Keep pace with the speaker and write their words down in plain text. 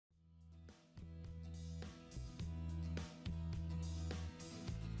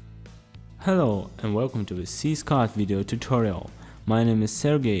Hello and welcome to the CSCART video tutorial. My name is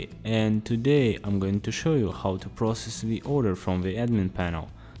Sergey and today I'm going to show you how to process the order from the admin panel.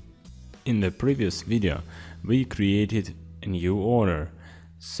 In the previous video we created a new order,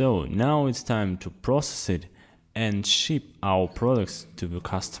 so now it's time to process it and ship our products to the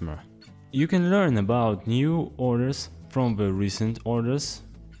customer. You can learn about new orders from the recent orders,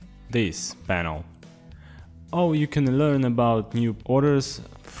 this panel. Or you can learn about new orders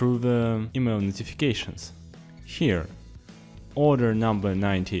through the email notifications. Here, order number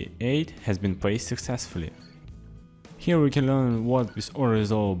 98 has been placed successfully. Here we can learn what this order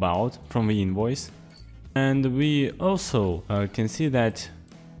is all about from the invoice. And we also can see that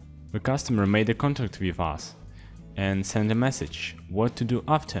the customer made a contact with us and sent a message what to do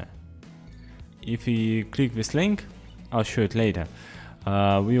after. If we click this link, I'll show it later.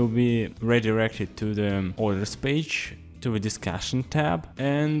 We will be redirected to the orders page, to the discussion tab,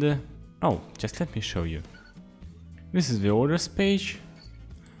 and just let me show you. This is the orders page.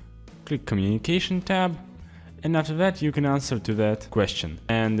 Click communication tab, and after that you can answer to that question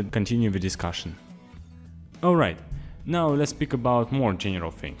and continue the discussion. Alright, now let's speak about more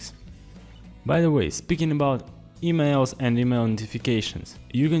general things. By the way, speaking about emails and email notifications,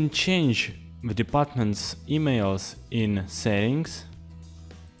 you can change the department's emails in settings,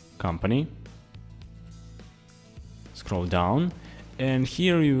 company, scroll down, and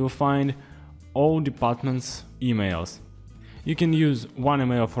here you will find all departments' emails. You can use one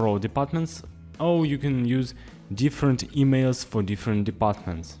email for all departments, or you can use different emails for different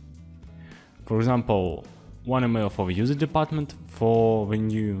departments. For example, one email for the user department for the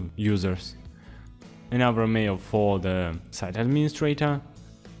new users, another email for the site administrator,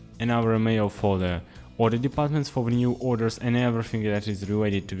 another email for the order departments for the new orders and everything that is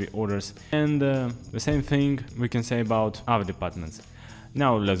related to the orders, and the same thing we can say about other departments.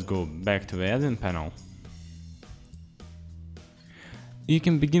 Now let's go back to the admin panel. You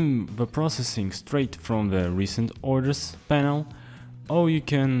can begin the processing straight from the recent orders panel, or you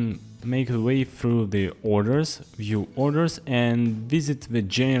can make the way through the orders, view orders, and visit the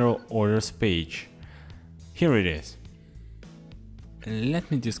general orders page. Here it is.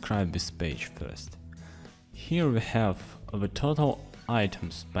 Let me describe this page first. Here we have the total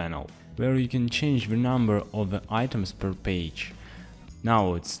items panel, where you can change the number of the items per page.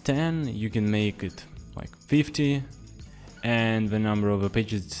 Now it's 10, you can make it like 50, and the number of the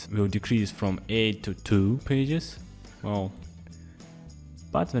pages will decrease from 8 to 2 pages. Well,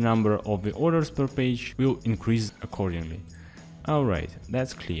 but the number of the orders per page will increase accordingly. Alright,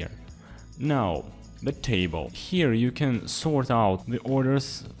 that's clear. Now, the table. Here you can sort out the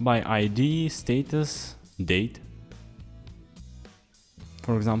orders by ID, status, date.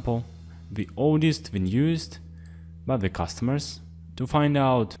 For example, the oldest, the newest, by the customers, to find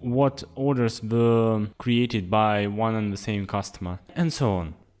out what orders were created by one and the same customer, and so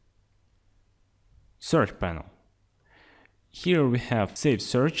on. Search panel. Here we have saved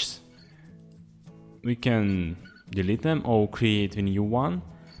searches. We can delete them or create a new one.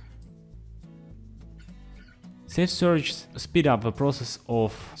 Save search speed up the process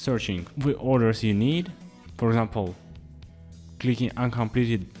of searching the orders you need. For example, clicking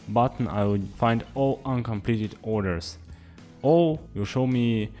uncompleted button, I would find all uncompleted orders. All will show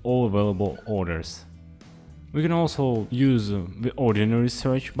me all available orders. We can also use the ordinary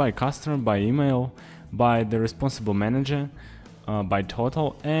search by customer, by email, by the responsible manager, by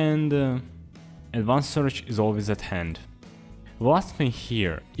total, and advanced search is always at hand. The last thing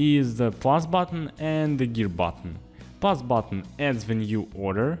here is the plus button and the gear button. Plus button adds the new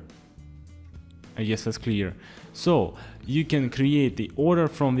order. I guess that's clear. So you can create the order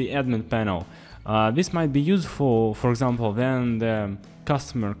from the admin panel. This might be useful, for example, when the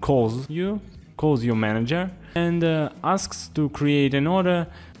customer calls your manager and asks to create an order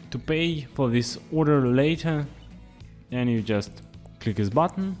to pay for this order later, and you just click this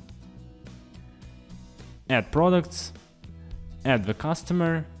button, add products, add the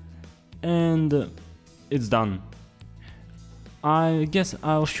customer, and it's done. I guess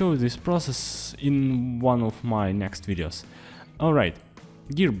I'll show this process in one of my next videos. Alright,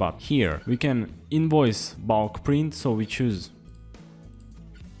 gear button. Here we can invoice bulk print, so we choose,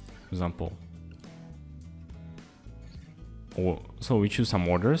 for example, we choose some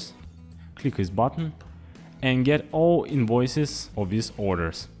orders, click this button, and get all invoices of these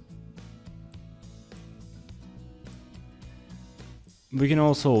orders. We can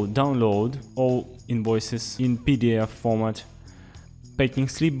also download all invoices in PDF format. Packing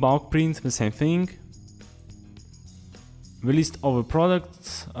slip bulk print, the same thing. The list of the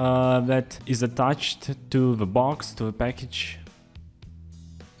products that is attached to the box, to the package.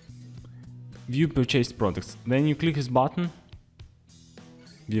 view purchased products. When you click this button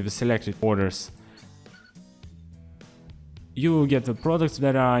with the selected orders, you will get the products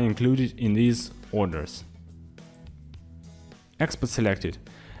that are included in these orders. Export selected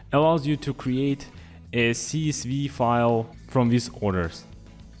allows you to create a CSV file from these orders.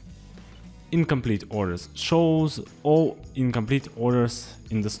 Incomplete orders shows all incomplete orders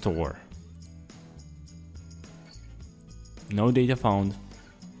in the store. No data found,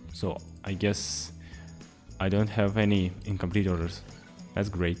 so I guess I don't have any incomplete orders. That's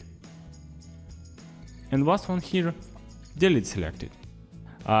great. And last one here, delete selected.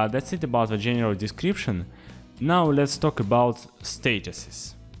 That's it about the general description. Now let's talk about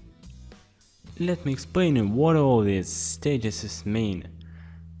statuses. Let me explain what all these statuses mean.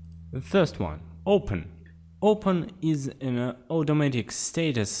 The first one, open. Open is an automatic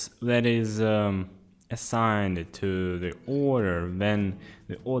status that is assigned to the order when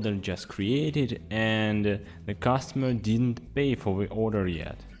the order just created and the customer didn't pay for the order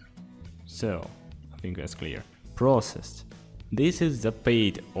yet. So, I think that's clear. Processed. This is the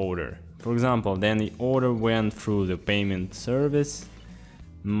paid order. For example, then the order went through the payment service,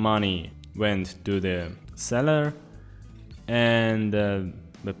 money went to the seller, and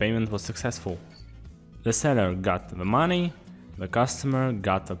the payment was successful. The seller got the money, the customer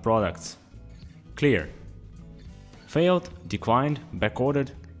got the products. Clear. Failed, declined,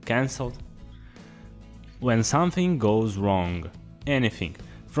 backordered, cancelled. When something goes wrong, anything,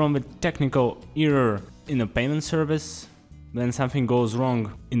 from a technical error in a payment service, when something goes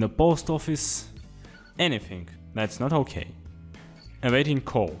wrong in the post office, anything, that's not okay. Awaiting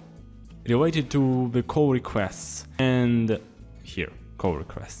call, related to the call requests, and here, call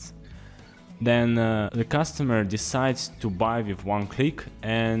requests. Then the customer decides to buy with one click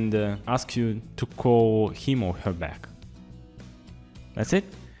and asks you to call him or her back. That's it.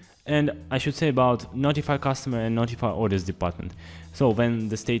 And I should say about notify customer and notify orders department. So when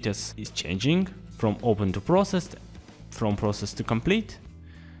the status is changing from open to processed, from processed to complete,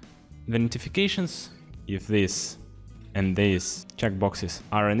 the notifications, if this and these checkboxes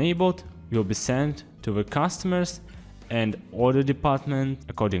are enabled, will be sent to the customers and order department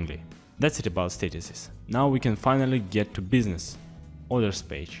accordingly. That's it about statuses. Now we can finally get to business. Orders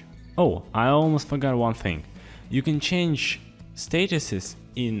page. Oh, I almost forgot one thing. You can change statuses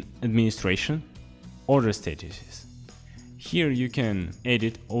in administration, order statuses. Here you can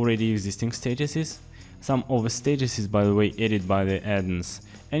edit already existing statuses. Some of the statuses, by the way, edited by the add-ons,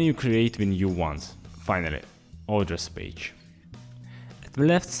 and you create the new ones. Finally, orders page. At the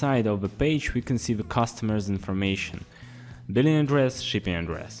left side of the page we can see the customer's information, billing address, shipping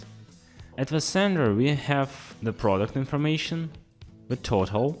address. At the center we have the product information, the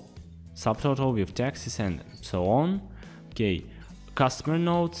total, subtotal with taxes and so on. Okay, customer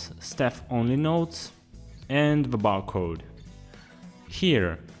notes, staff only notes, and the barcode.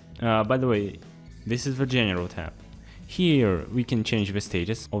 Here, by the way, this is the general tab. Here we can change the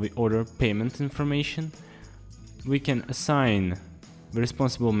status of the order payment information. We can assign the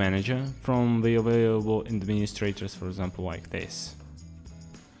responsible manager from the available administrators, for example, like this.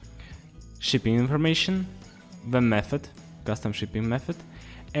 Shipping information, the method, custom shipping method,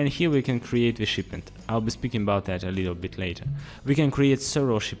 and here we can create the shipment. I'll be speaking about that a little bit later. We can create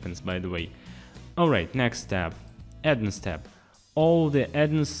several shipments, by the way. Alright, next tab, add-ins tab. All the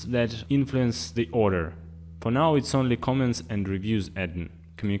add-ins that influence the order. For now it's only comments and reviews add-in.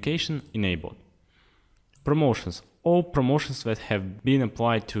 Communication enabled. Promotions, all promotions that have been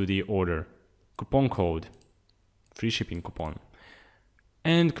applied to the order. Coupon code, free shipping coupon.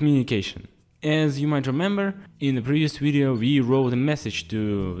 And communication. As you might remember, in the previous video we wrote a message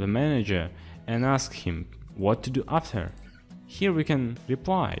to the manager and asked him what to do after. Here we can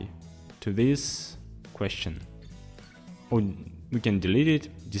reply to this question. Or we can delete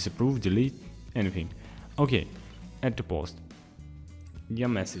it, disapprove, delete, anything. Okay, add to post. Your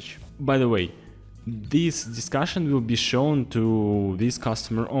message. By the way, this discussion will be shown to this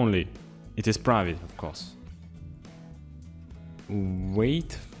customer only. It is private, of course.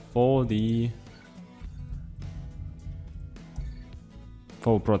 Wait for the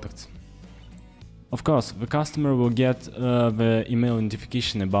products. Of course, the customer will get the email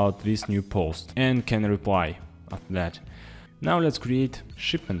notification about this new post and can reply after that. Now let's create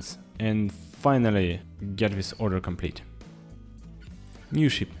shipments and finally get this order complete. New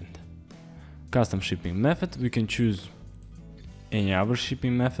shipment. Custom shipping method. We can choose any other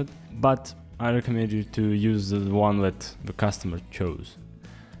shipping method, but I recommend you to use the one that the customer chose.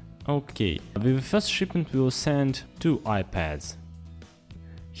 Okay, with the first shipment we will send 2 iPads.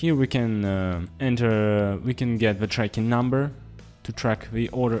 Here we can we can get the tracking number to track the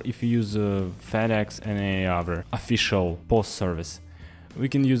order if you use FedEx and any other official post service. We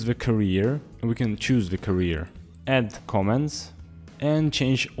can use the courier, we can choose the courier, add comments and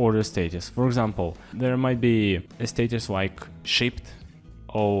change order status. For example, there might be a status like shipped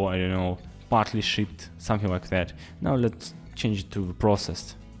or I don't know, partly shipped, something like that. Now let's change it to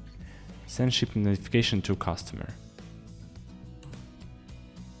processed. Send shipment notification to customer.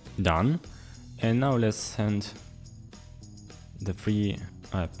 Done. And now let's send the 3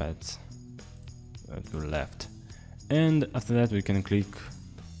 iPads that were left. And after that we can click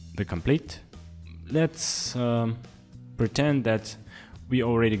the complete. Let's pretend that we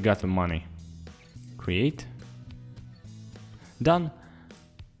already got the money. Create. Done.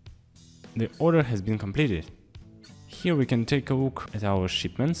 The order has been completed. Here we can take a look at our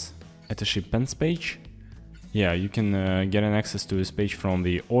shipments, at the shipments page. Yeah, you can get an access to this page from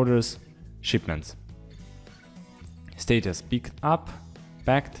the orders, shipments. Status: picked up,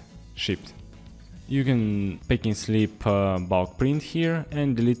 packed, shipped. You can packing slip bulk print here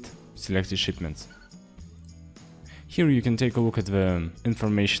and delete selected shipments. Here you can take a look at the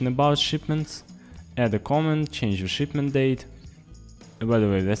information about shipments, add a comment, change the shipment date. By the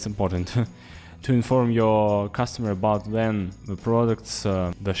way, that's important to inform your customer about when the products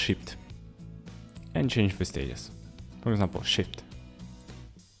were shipped, and change the status. For example, shipped.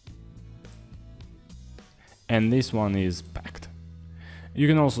 And this one is packed. You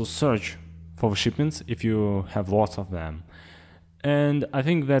can also search for shipments if you have lots of them. And I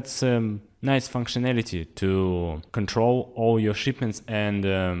think that's nice functionality to control all your shipments, and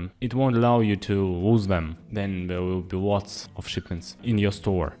it won't allow you to lose them. Then there will be lots of shipments in your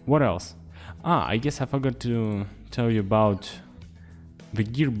store. What else? I guess I forgot to tell you about the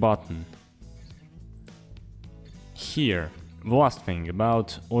gear button. Here, the last thing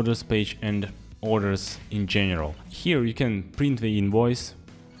about orders page and orders in general. Here you can print the invoice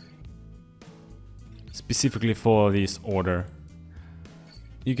specifically for this order.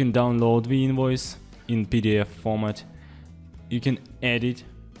 You can download the invoice in PDF format. You can edit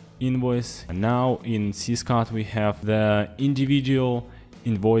invoice. And now in Syscart we have the individual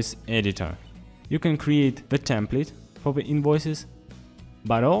invoice editor. You can create the template for the invoices,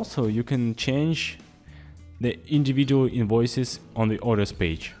 but also you can change the individual invoices on the orders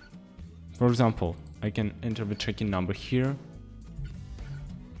page. For example, I can enter the tracking number here.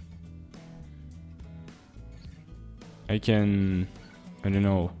 I can, I don't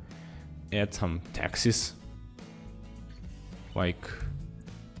know, add some taxes, like,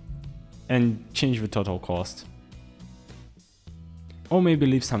 and change the total cost. Or maybe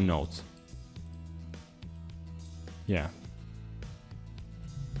leave some notes. Yeah.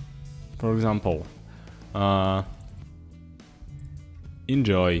 For example,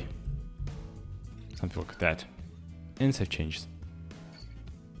 enjoy, something like that, and save changes.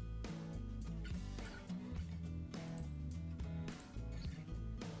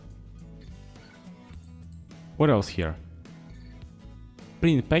 What else here?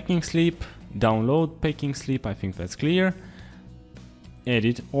 Print packing slip, download packing slip, I think that's clear.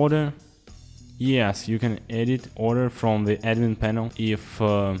 Edit order. Yes, you can edit order from the admin panel if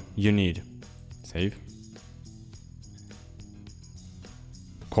you need. Save.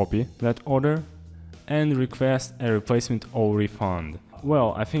 Copy that order and request a replacement or refund.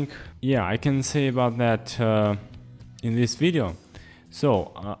 Well, I think, yeah, I can say about that in this video.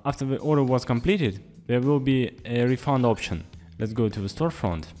 So, after the order was completed, there will be a refund option. Let's go to the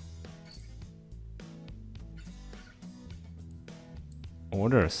storefront.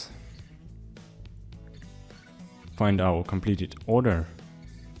 Orders. Find our completed order.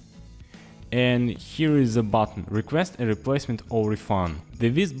 And here is the button, request a replacement or refund.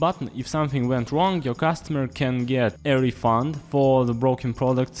 With this button, if something went wrong, your customer can get a refund for the broken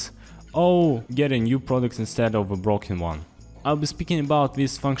products or get a new product instead of a broken one. I'll be speaking about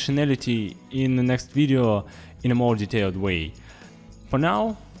this functionality in the next video in a more detailed way. For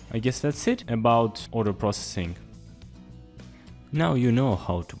now, I guess that's it about order processing. Now you know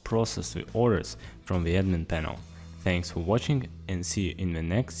how to process the orders from the admin panel. Thanks for watching and see you in the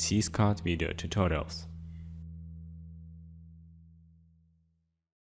next Syscart video tutorials.